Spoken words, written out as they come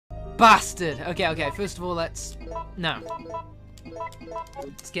Bastard! Okay, okay, first of all, let's... No.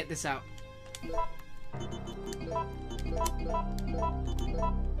 Let's get this out.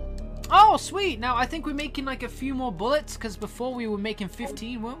 Oh, sweet! Now, I think we're making, like, a few more bullets, because before we were making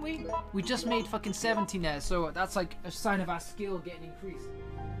 15, weren't we? We just made fucking 17 there, so that's, like, a sign of our skill getting increased.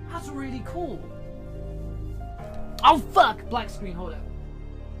 That's really cool. Oh, fuck! Black screen, hold up.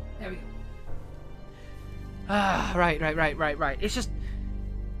 There we go. Ah, right. It's just...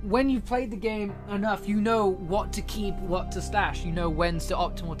 When you've played the game enough, you know what to keep, what to stash. You know when's the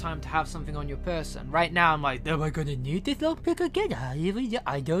optimal time to have something on your person. Right now, I'm like, am I gonna need this lockpick again?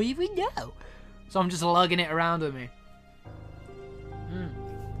 I don't even know. So I'm just lugging it around with me.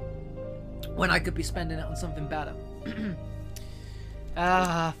 When I could be spending it on something better.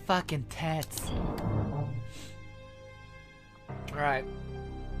 Ah, fucking tits. Alright.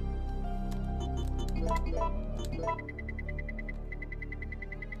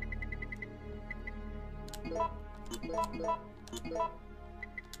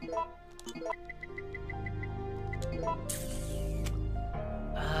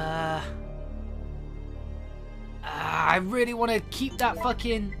 I really want to keep that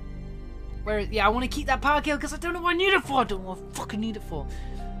fucking... Yeah, I want to keep that power kill because I don't know what I need it for. I don't know what I fucking need it for.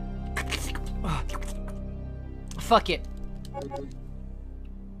 Fuck it.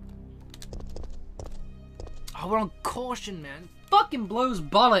 Oh, we're on caution, man. Fucking blows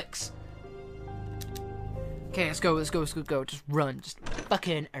bollocks. Okay, let's go. Just run. Just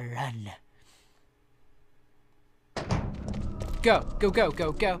fucking run. Go.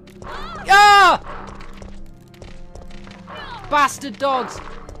 Ah! Bastard dogs!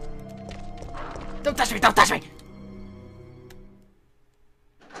 Don't touch me!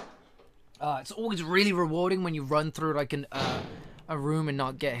 It's always really rewarding when you run through like a room and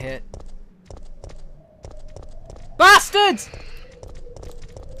not get hit. Bastards!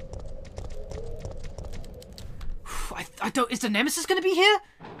 I don't... Is the Nemesis gonna be here?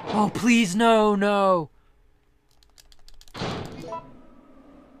 Oh, please, no.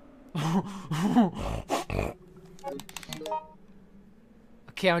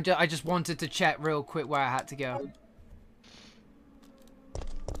 Okay, I just wanted to check real quick where I had to go.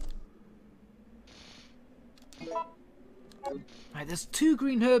 Right, there's 2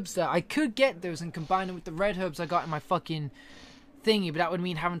 green herbs there. I could get those and combine them with the red herbs I got in my fucking thingy, but that would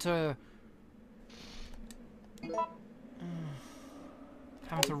mean having to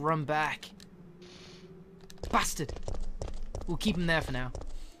run back. Bastard. We'll keep him there for now.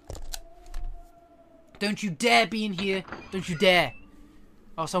 Don't you dare be in here. Don't you dare.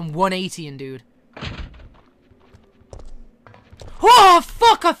 Oh, some 180-ing dude. Oh,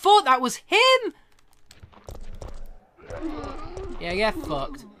 fuck! I thought that was him! Yeah, get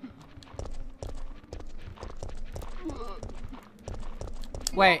fucked.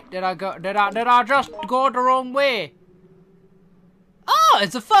 Wait, did I just go the wrong way? Oh,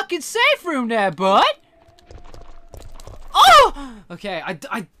 it's a fucking safe room there, bud! Oh! Okay,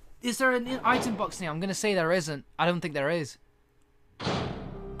 is there an item box here? I'm gonna say there isn't. I don't think there is.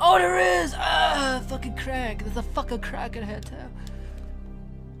 Oh, there is! Ah, fucking crack. There's a fucking crack in here, too.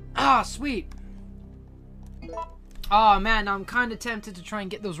 Ah, sweet. Oh, man, I'm kind of tempted to try and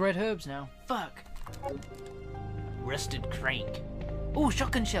get those red herbs now. Fuck. Rusted crank. Oh,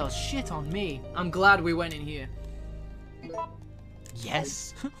 shotgun shells. Shit on me. I'm glad we went in here.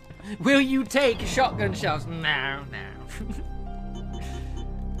 Yes. Will you take shotgun shells? No.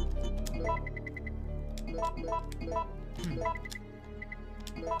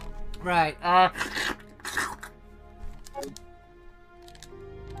 Right,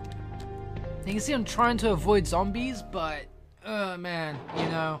 you can see I'm trying to avoid zombies, but, man, you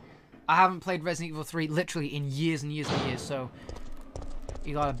know, I haven't played Resident Evil 3 literally in years and years, so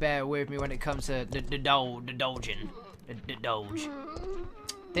you gotta bear with me when it comes to the dodging. The dodge.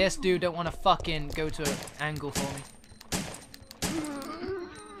 This dude don't want to fucking go to an angle for me.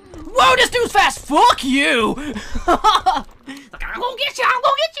 Whoa, this dude's fast! Fuck you! Like, I'm gonna get you!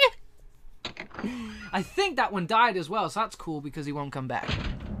 I think that one died as well, so that's cool because he won't come back.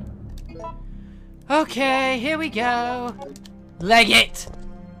 Okay, here we go. Leg it!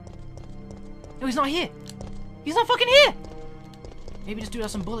 No, he's not here. He's not fucking here! Maybe this dude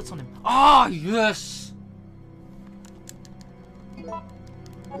has some bullets on him. Oh, yes!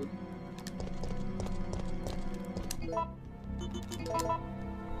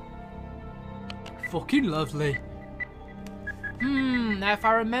 Fucking lovely. Now if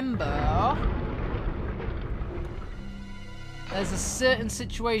I remember, there's a certain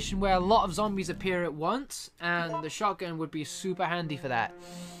situation where a lot of zombies appear at once, and the shotgun would be super handy for that.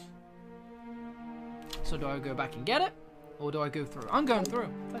 So do I go back and get it? Or do I go through? I'm going through.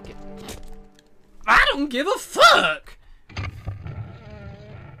 Fuck it. I don't give a fuck!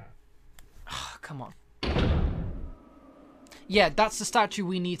 Oh, come on. Yeah, that's the statue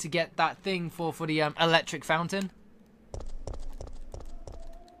we need to get that thing for the electric fountain.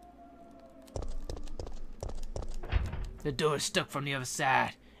 The door is stuck from the other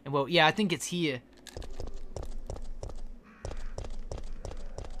side. And well, yeah, I think it's here.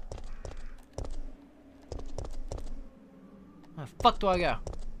 Where the fuck do I go?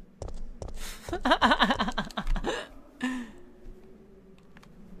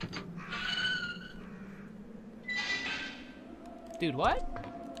 Dude, what?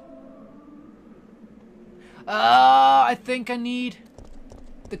 I think I need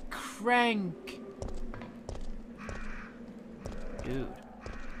the crank. Dude.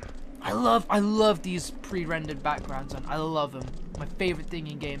 I love these pre-rendered backgrounds, and I love them. My favorite thing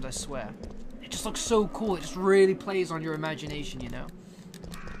in games, I swear. It just looks so cool. It just really plays on your imagination, you know?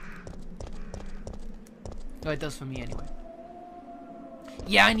 Oh, it does for me anyway.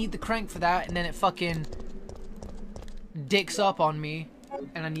 Yeah, I need the crank for that, and then it fucking dicks up on me,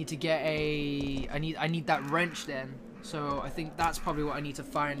 and I need to get a... I need that wrench then. So I think that's probably what I need to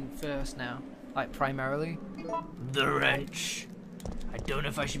find first now. Like, primarily. The wrench. I don't know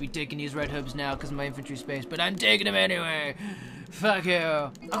if I should be taking these red herbs now because of my infantry space, but I'm taking them anyway. Fuck you.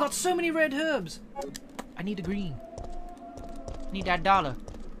 I got so many red herbs. I need a green. I need that dollar.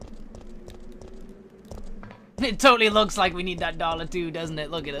 It totally looks like we need that dollar too, doesn't it?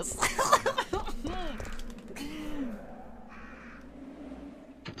 Look at us.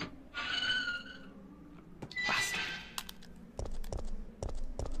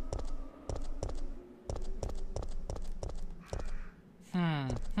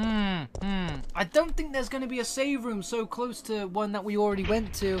 I don't think there's going to be a save room so close to one that we already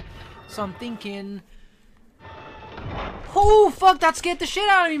went to. So I'm thinking... Oh, fuck, that scared the shit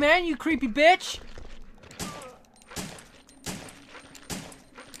out of me, man, you creepy bitch.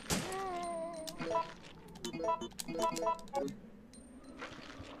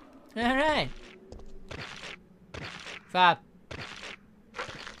 Alright. Fab.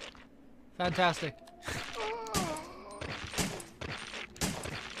 Fantastic.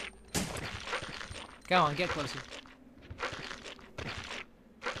 Go on, get closer.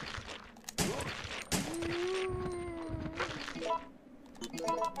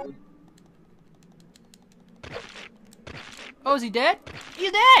 Oh, is he dead?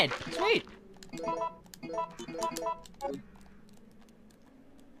 He's dead! Sweet!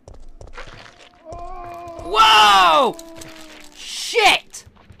 Whoa! Shit!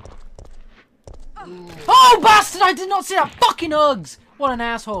 Oh, bastard! I did not see that fucking Uggs! What an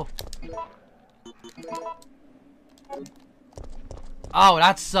asshole. Oh,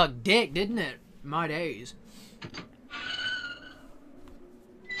 that sucked dick, didn't it? My days.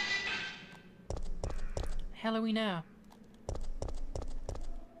 Hell are we now?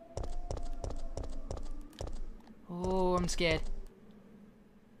 Oh, I'm scared.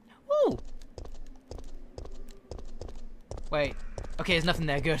 Ooh! Wait. Okay, there's nothing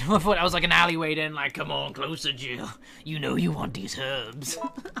there. Good. I thought that was like an alleyway then. Like, come on, closer, Jill. You know you want these herbs.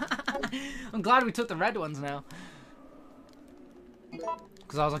 I'm glad we took the red ones now.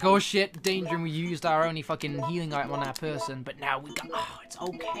 Because I was like, oh shit, danger, and we used our only fucking healing item on that person. But now we got... Oh, it's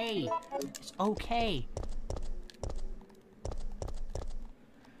okay. It's okay.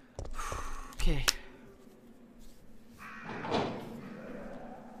 Okay.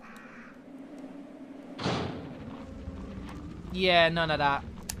 Yeah, none of that.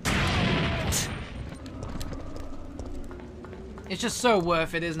 It's just so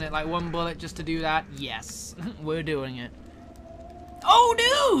worth it, isn't it? Like, one bullet just to do that? Yes. We're doing it.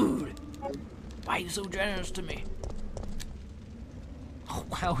 Oh, dude! Why are you so generous to me? Oh,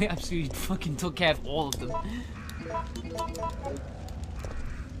 wow, we absolutely fucking took care of all of them.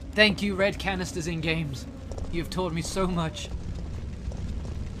 Thank you, red canisters in games. You've taught me so much.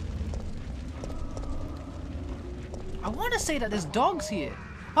 I want to say that there's dogs here.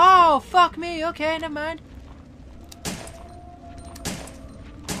 Oh, fuck me. Okay, never mind.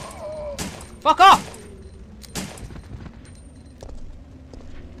 Fuck off!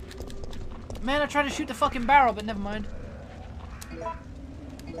 Man, I tried to shoot the fucking barrel, but never mind.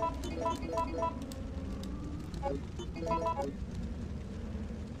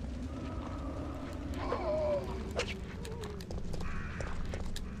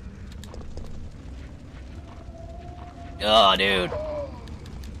 Oh, dude.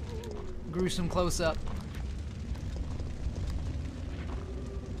 Gruesome close-up.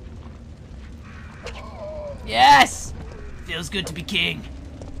 Yes! Feels good to be king.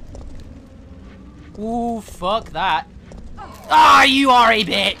 Ooh, fuck that. Ah, you are a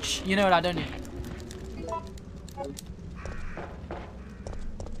bitch! You know that, don't you?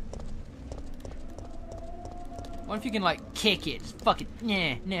 What if you can, like, kick it? Just fuck it.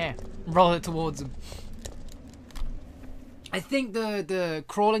 Nah. Roll it towards him. I think the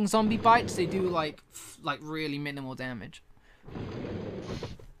crawling zombie bites, they do, like really minimal damage.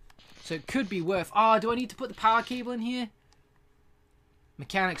 So it could be worth... Ah, do I need to put the power cable in here?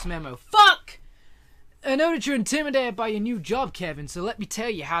 Mechanics memo. Fuck! I know that you're intimidated by your new job, Kevin, so let me tell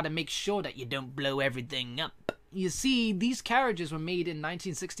you how to make sure that you don't blow everything up. You see, these carriages were made in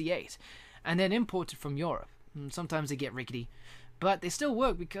 1968, and then imported from Europe. Sometimes they get rickety, but they still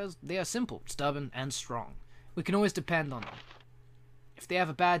work because they are simple, stubborn, and strong. We can always depend on them. If they have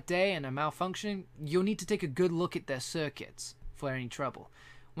a bad day and are malfunctioning, you'll need to take a good look at their circuits for any trouble.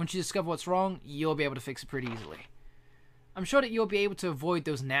 Once you discover what's wrong, you'll be able to fix it pretty easily. I'm sure that you'll be able to avoid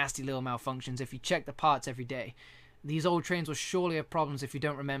those nasty little malfunctions if you check the parts every day. These old trains will surely have problems if you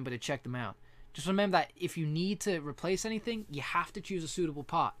don't remember to check them out. Just remember that if you need to replace anything, you have to choose a suitable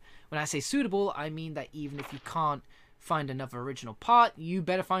part. When I say suitable, I mean that even if you can't find another original part, you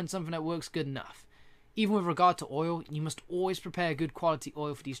better find something that works good enough. Even with regard to oil, you must always prepare good quality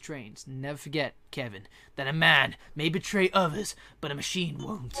oil for these trains. Never forget, Kevin, that a man may betray others, but a machine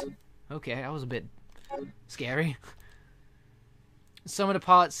won't. Okay, that was a bit scary. Some of the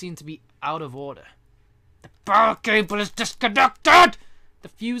parts seem to be out of order. The power cable is disconnected! The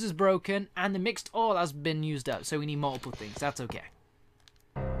fuse is broken, and the mixed oil has been used up, so we need multiple things. That's okay.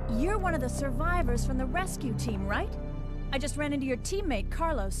 You're one of the survivors from the rescue team, right? I just ran into your teammate,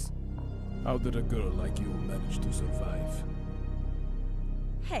 Carlos. How did a girl like you manage to survive?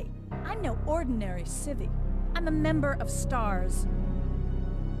 Hey, I'm no ordinary civvy. I'm a member of STARS.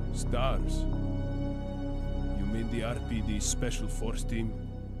 STARS? You mean the RPD Special Force Team?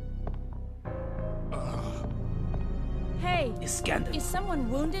 Hey, Is someone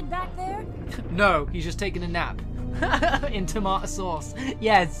wounded back there? No, he's just taking a nap. In tomato sauce.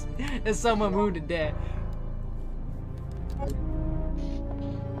 Yes, there's someone wounded there.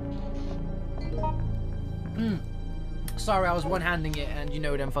 Sorry, I was one-handing it, and you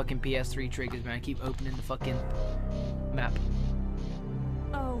know them fucking PS3 triggers, man. I keep opening the fucking map.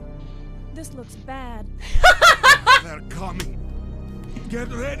 Oh, this looks bad. They're coming.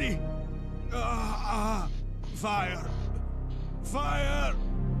 Get ready. Fire. Fire.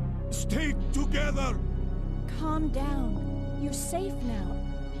 Stay together. Calm down. You're safe now.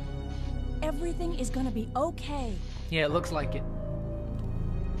 Everything is gonna be okay. Yeah, it looks like it.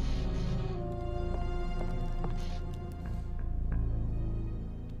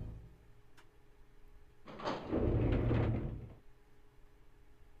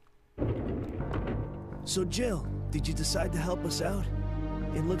 So Jill, did you decide to help us out?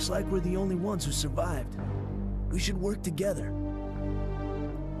 It looks like we're the only ones who survived. We should work together.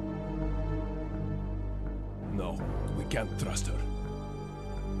 No, we can't trust her.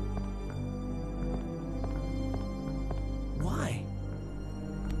 Why?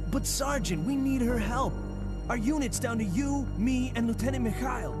 But Sergeant, we need her help. Our unit's down to you, me, and Lieutenant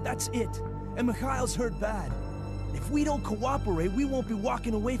Mikhail. That's it. And Mikhail's hurt bad. If we don't cooperate, we won't be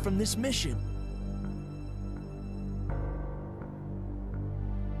walking away from this mission.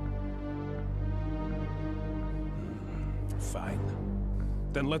 Fine.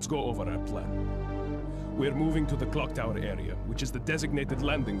 Then let's go over our plan. We're moving to the clock tower area, which is the designated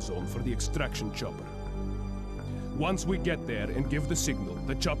landing zone for the extraction chopper. Once we get there and give the signal,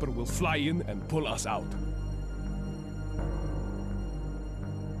 the chopper will fly in and pull us out.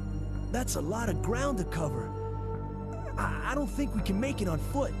 That's a lot of ground to cover. I don't think we can make it on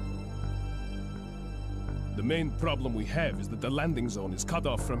foot. The main problem we have is that the landing zone is cut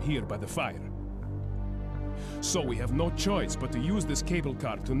off from here by the fire. So we have no choice but to use this cable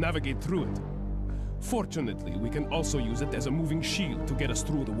car to navigate through it. Fortunately, we can also use it as a moving shield to get us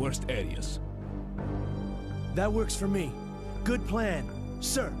through the worst areas. That works for me. Good plan,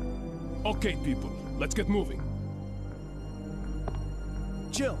 sir. Okay, people, let's get moving.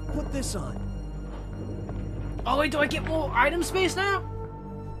 Jill, put this on. Oh wait, do I get more item space now?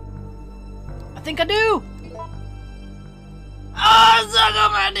 I think I do! Oh, suck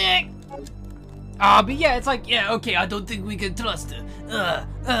on my dick! Ah, but yeah, it's like, yeah, okay, I don't think we can trust her.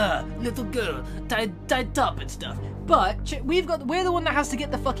 Little girl, tied up and stuff. But we're the one that has to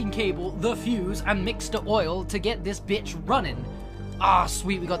get the fucking cable, the fuse, and mix the oil to get this bitch running. Ah,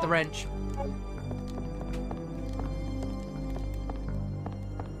 sweet, we got the wrench.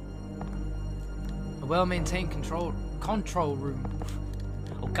 A well-maintained control room.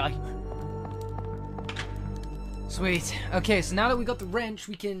 Okay. Sweet. Okay, so now that we got the wrench,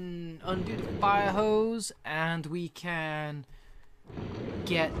 we can undo the fire hose, and we can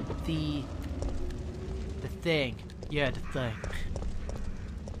get the thing. Yeah, the thing.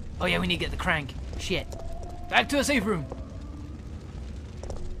 Oh yeah, we need to get the crank. Shit. Back to a safe room.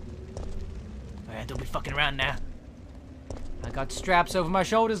 Alright, don't be fucking around now. I got straps over my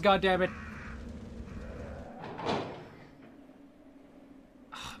shoulders, goddammit.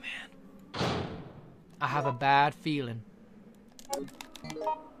 Oh man. I have a bad feeling.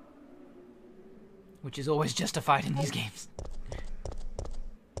 Which is always justified in these games.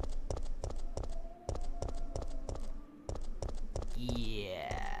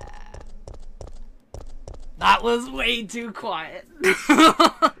 Yeah. That was way too quiet.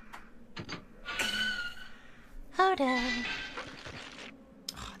 Hold on.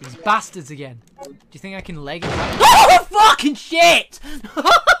 These bastards again. Do you think I can leg it? Oh, fucking shit!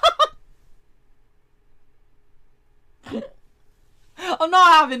 I'm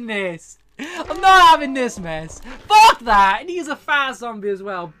not having this. I'm not having this mess. Fuck that! And he's a fast zombie as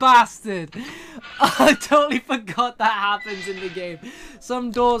well. Bastard. I totally forgot that happens in the game. Some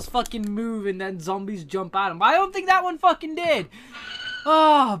doors fucking move and then zombies jump at them. I don't think that one fucking did.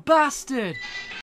 Oh, bastard.